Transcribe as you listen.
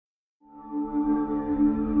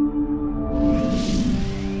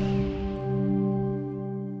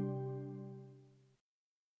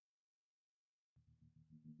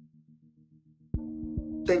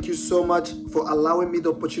thank you so much for allowing me the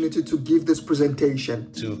opportunity to give this presentation.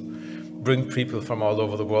 To bring people from all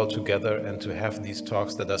over the world together and to have these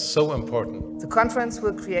talks that are so important. The conference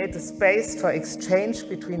will create a space for exchange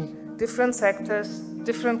between different sectors,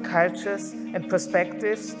 different cultures and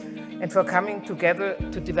perspectives, and for coming together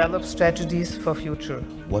to develop strategies for future.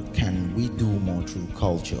 What can we do more through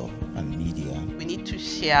culture and media? We need to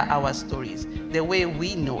share our stories the way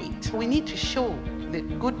we know it. We need to show the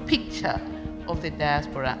good picture of the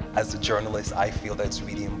diaspora. As a journalist, I feel that it's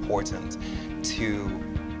really important to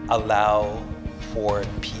allow for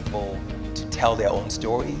people to tell their own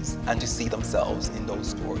stories and to see themselves in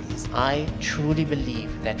those stories. I truly believe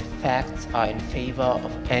that facts are in favor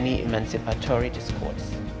of any emancipatory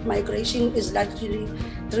discourse. Migration is largely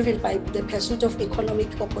driven by the pursuit of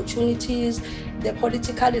economic opportunities, the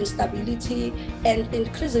political instability, and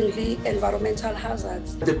increasingly environmental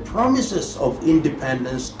hazards. The promises of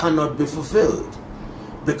independence cannot be fulfilled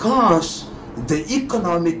because the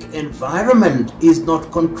economic environment is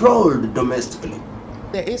not controlled domestically.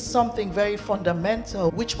 There is something very fundamental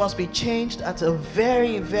which must be changed at a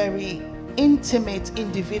very, very intimate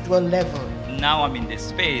individual level. Now I'm in this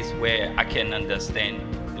space where I can understand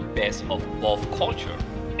the best of both culture,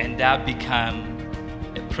 and that become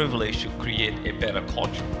a privilege to create a better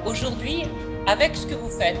culture. Aujourd'hui, avec ce que vous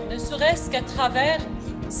faites, ne serait-ce qu'à travers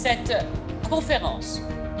cette conférence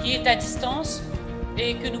qui est à distance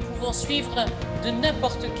et que nous pouvons suivre de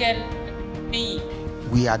n'importe quel pays.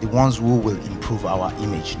 We are the ones who will improve our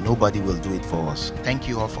image. Nobody will do it for us. Thank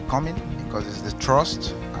you all for coming, because it's the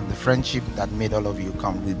trust and the friendship that made all of you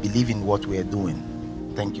come. We believe in what we are doing.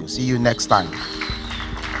 Thank you. See you next time.